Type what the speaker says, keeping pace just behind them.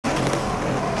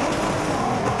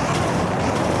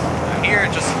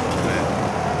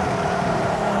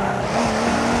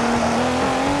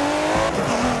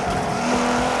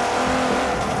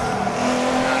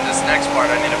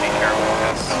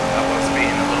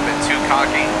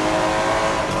cocky.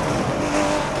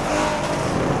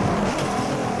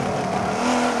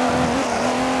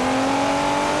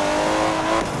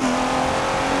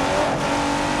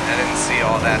 I didn't see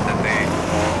all that they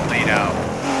laid out.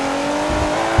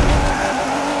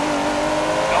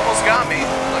 It almost got me.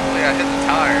 Luckily I hit the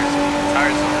tires. The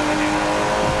tires don't really do that.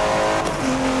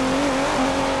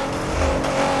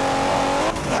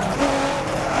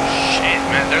 Shit,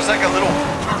 man. There's like a little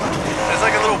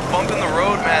bump in the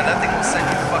road, man. That thing will send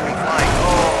you fucking flying.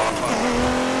 Oh, fuck.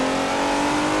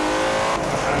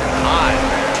 Running high,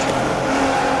 man.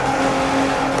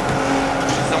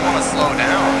 Just don't want to slow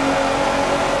down.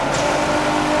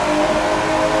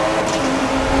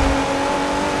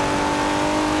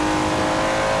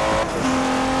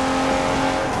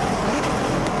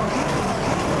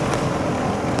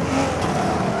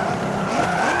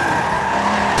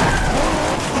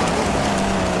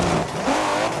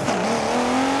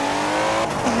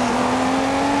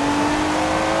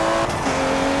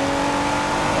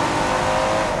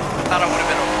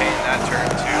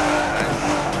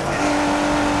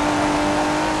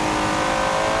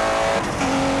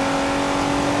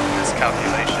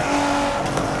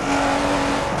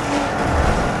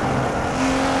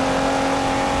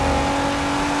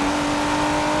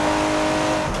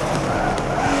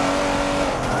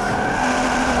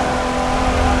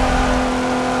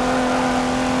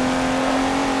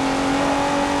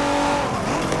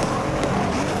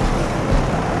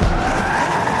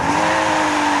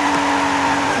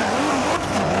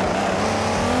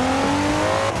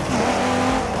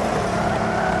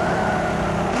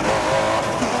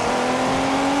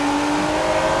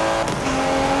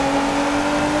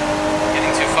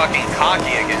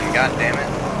 Cocky again, god damn it.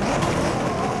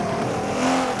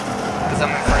 Because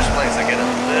I'm in first place, I get a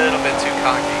little bit too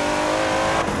cocky.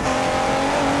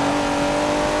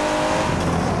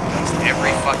 Almost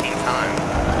every fucking time.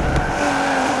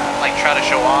 Like, try to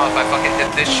show off. I fucking did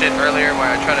this shit earlier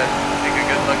where I try to take a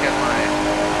good look at my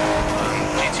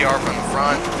GTR from the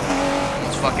front.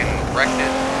 Almost fucking wrecked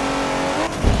it.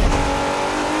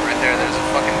 Right there, there's a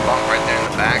fucking bump right there in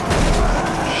the back.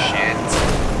 Shit.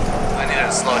 I needed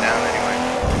to slow down anyway.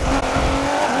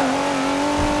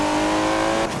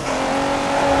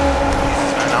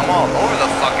 Jesus, man, I'm all over the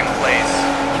fucking place.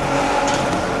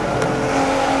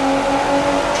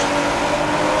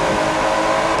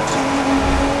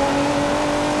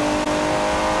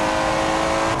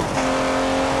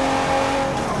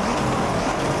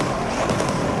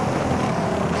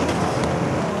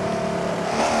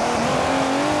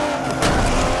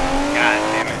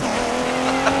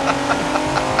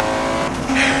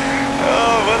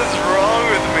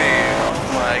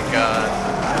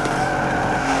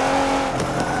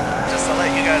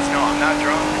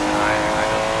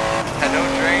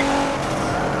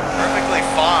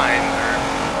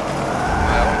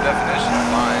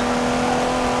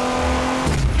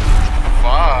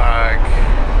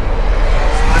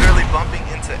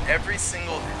 Every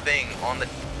single thing on the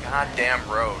goddamn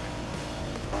road.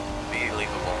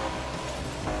 Unbelievable.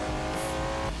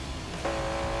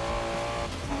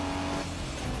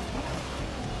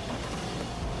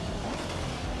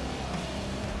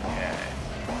 Okay.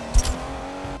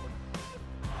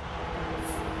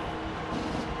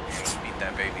 Beat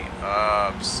that baby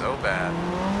up so bad.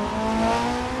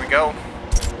 Here we go.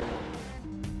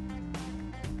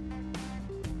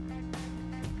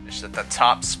 Just at the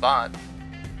top spot.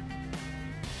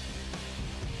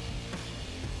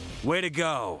 Way to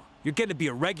go. You're getting to be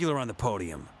a regular on the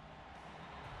podium.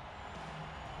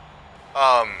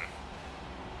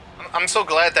 I'm so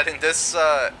glad that in this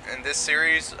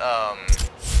series, didn't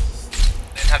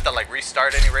have to like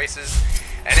restart any races,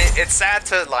 and it's sad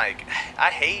to like.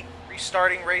 I hate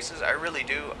restarting races. I really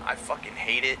do. I fucking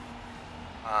hate it.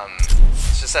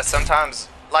 It's just that sometimes,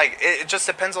 like, it just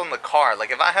depends on the car.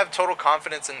 Like, if I have total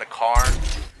confidence in the car,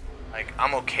 like,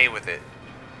 I'm okay with it.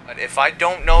 But if I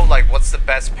don't know, like, what's the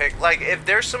best pick, like, if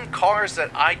there's some cars that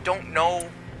I don't know,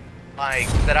 like,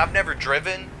 that I've never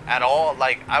driven at all,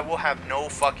 like, I will have no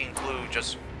fucking clue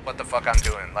just what the fuck I'm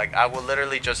doing. Like, I will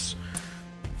literally just,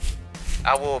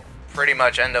 I will pretty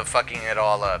much end up fucking it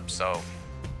all up, so,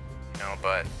 you know,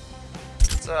 but,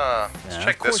 let's check this one out.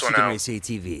 Of course you can race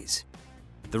ATVs.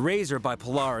 The Razor by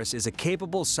Polaris is a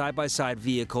capable side-by-side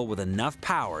vehicle with enough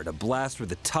power to blast through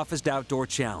the toughest outdoor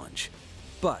challenge.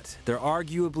 But they're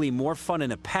arguably more fun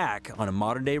in a pack on a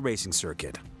modern-day racing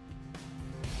circuit.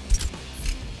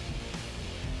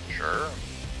 Sure.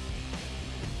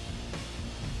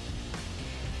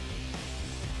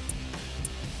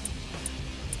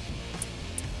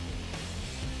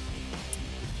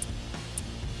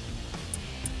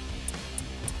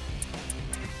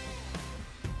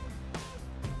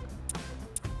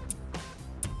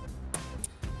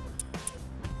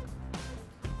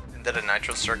 Did a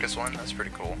Nitro Circus one. That's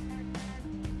pretty cool.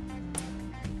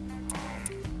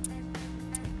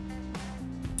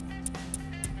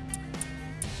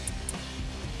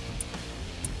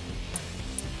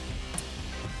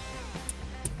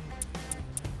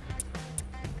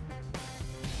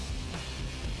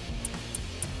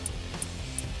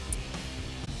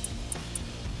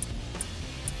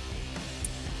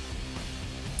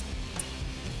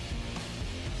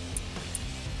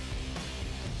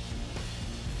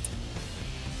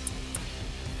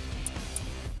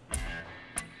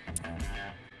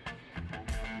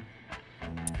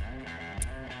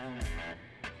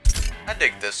 I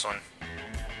dig this one.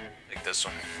 Dig this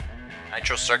one.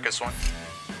 Nitro Circus one.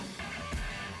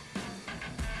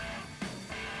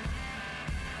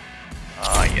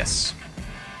 Ah, yes.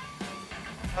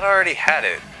 I already had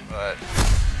it, but...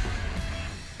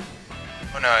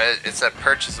 Oh no, it's a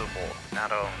purchasable,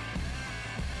 not owned.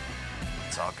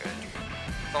 It's all good.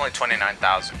 It's only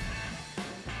 29,000.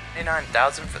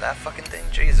 29,000 for that fucking thing?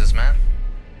 Jesus, man.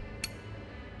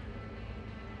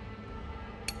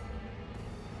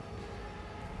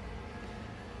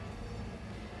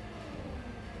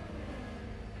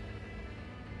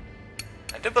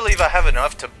 I do believe I have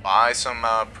enough to buy some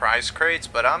prize crates,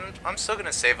 but I'm still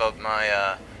gonna save up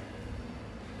my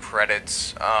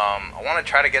credits. I want to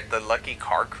try to get the lucky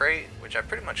car crate, which I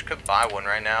pretty much could buy one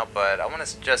right now, but I want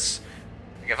to just,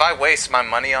 like, if I waste my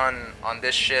money on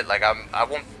this shit, like I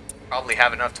won't probably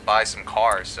have enough to buy some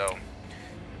cars. So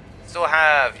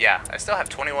I still have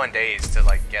 21 days to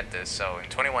like get this. So in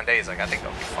 21 days, like I think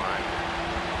I'll be fine.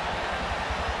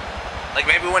 Like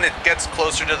maybe when it gets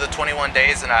closer to the 21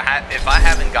 days and if I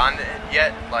haven't gotten it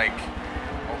yet, like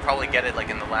I'll probably get it like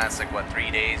in the last like what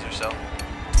 3 days or so.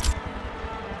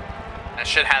 I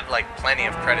should have like plenty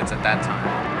of credits at that time.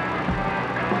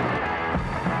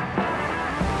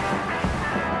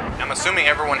 I'm assuming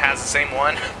everyone has the same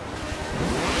one.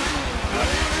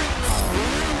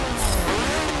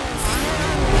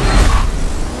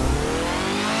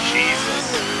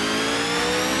 Jesus.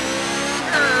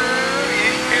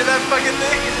 Hear that fucking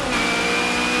thing?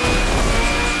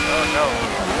 Oh no.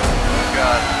 Oh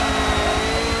god.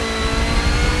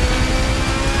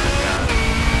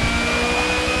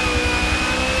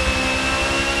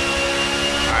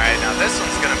 Alright, now this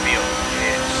one's gonna be a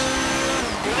bitch.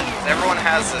 Everyone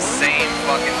has the same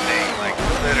fucking thing, like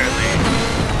literally.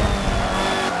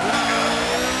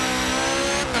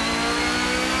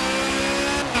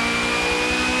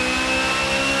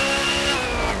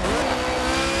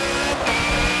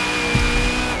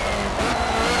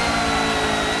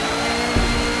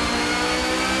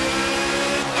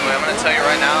 I'm gonna tell you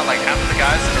right now, like half of the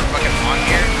guys that are fucking on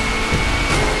here,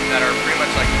 that are pretty much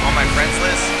like on my friends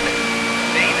list,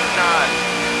 they do not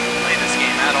play this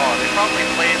game at all. They probably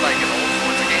played like an old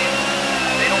Forza game.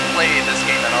 They don't play this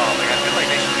game at all. Like I feel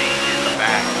like they should be in the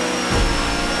back.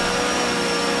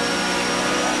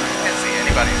 I can't see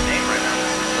anybody's name right now.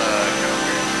 This is kind of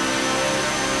weird.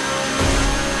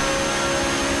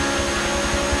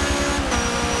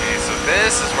 Okay, so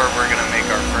this is where we're gonna make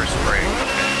our first break.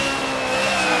 Okay.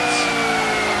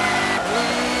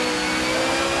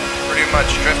 Pretty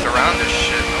much drift around this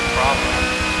shit, no problem.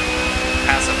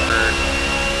 Passive bird.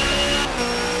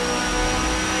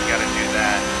 You gotta do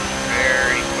that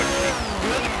very quickly.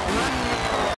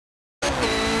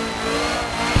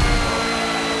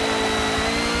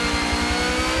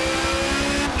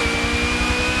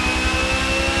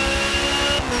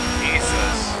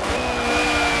 Jesus.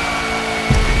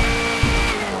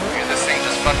 Dude, this thing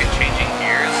just fucking changing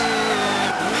gears.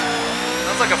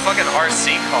 Sounds like a fucking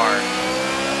RC car.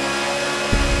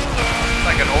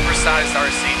 Like an oversized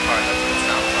RC car, that's what it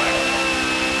sounds like.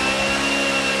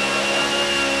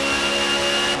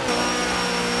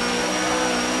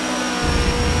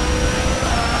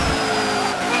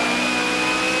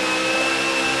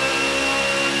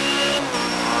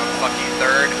 Fuck you,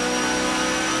 third.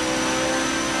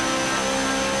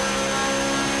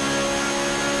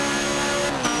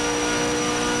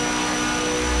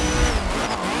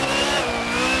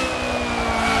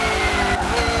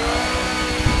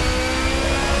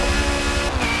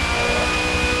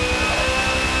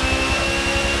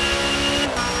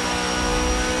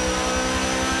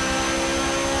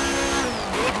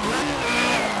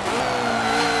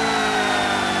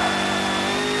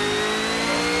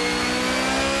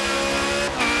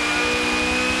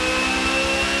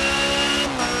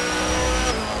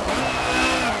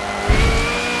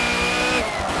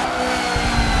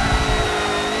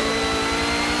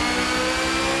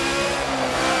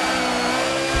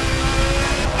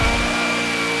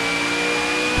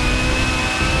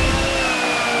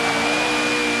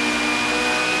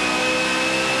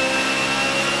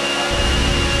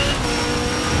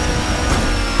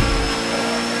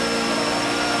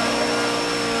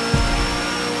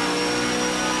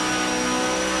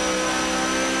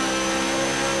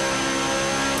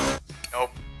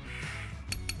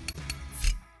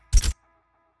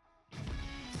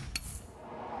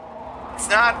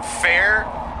 not fair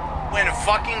when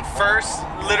fucking first,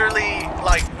 literally,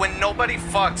 like, when nobody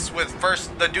fucks with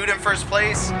the dude in first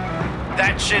place.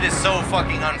 That shit is so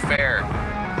fucking unfair.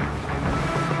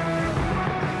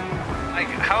 Like,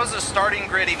 how is the starting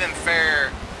grid even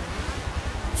fair?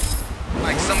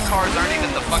 Like, some cars aren't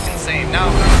even the fucking same.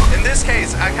 Now, in this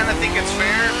case, I kind of think it's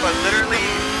fair, but literally,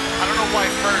 I don't know why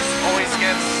first always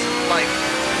gets, like,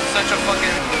 such a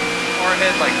fucking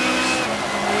forehead, like,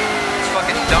 it's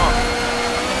fucking dumb.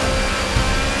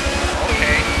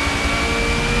 Okay.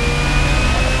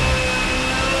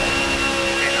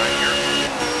 Okay, now you're cool.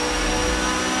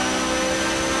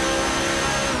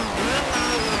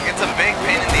 It's a big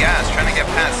pain in the ass trying to get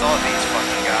past all of these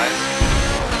fucking guys.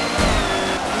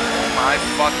 Oh my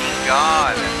fucking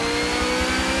god.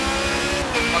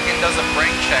 Fucking does a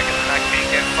brake check and then I can't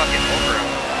get fucking over him.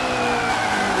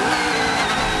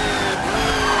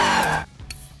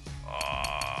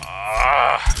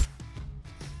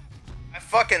 I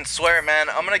fucking swear, man,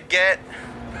 I'm gonna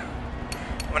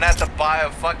have to buy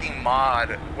a fucking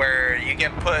mod where you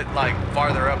get put like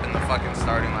farther up in the fucking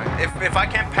starting line. If I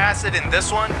can't pass it in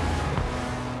this one,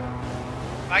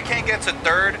 if I can't get to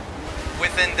third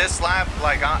within this lap,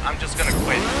 like I'm just gonna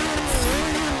quit.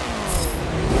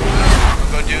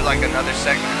 Go do like another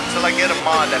segment until I get a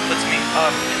mod that puts me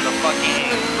up in the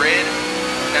fucking grid,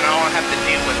 and then I don't have to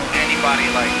deal with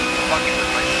anybody like fucking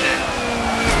with my shit.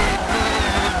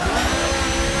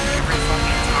 Every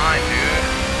fucking time, dude.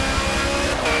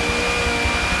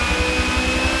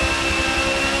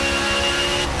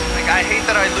 Like, I hate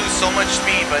that I lose so much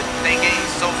speed, but they gain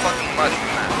so fucking much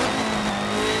from that.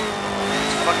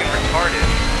 It's fucking retarded.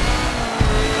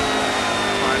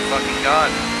 Oh my fucking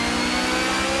god.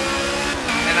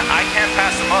 And I can't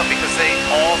pass them up because they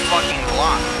all fucking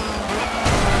block.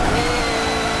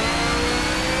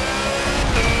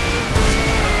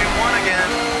 Okay, one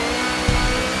again.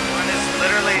 One is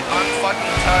literally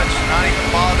unfucking touched, not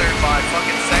even bothered by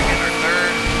fucking second or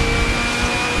third.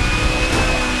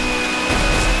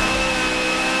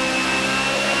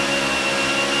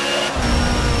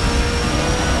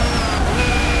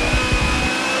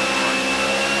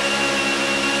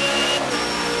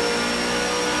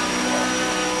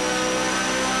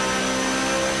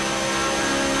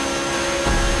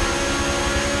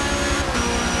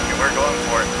 We're going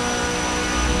for it.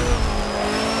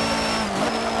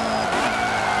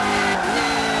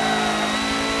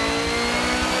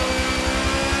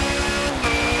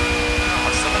 Oh,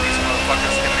 some of these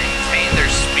motherfuckers can maintain their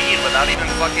speed without even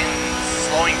fucking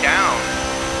slowing down.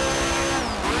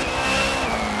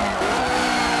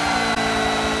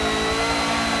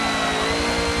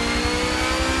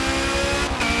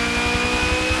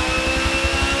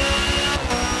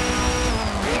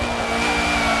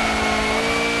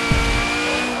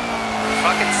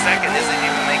 Fucking second isn't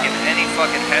even making any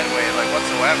fucking headway, like,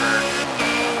 whatsoever.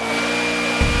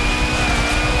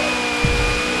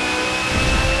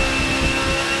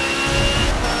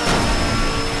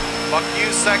 Fuck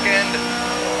you, second.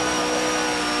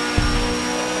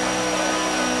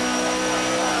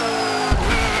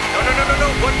 No.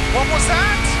 What was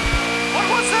that? What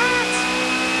was that?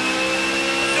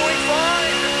 I'm doing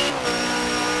fine.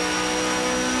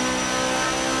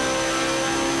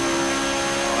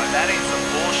 That ain't some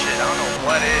bullshit. I don't know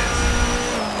what is.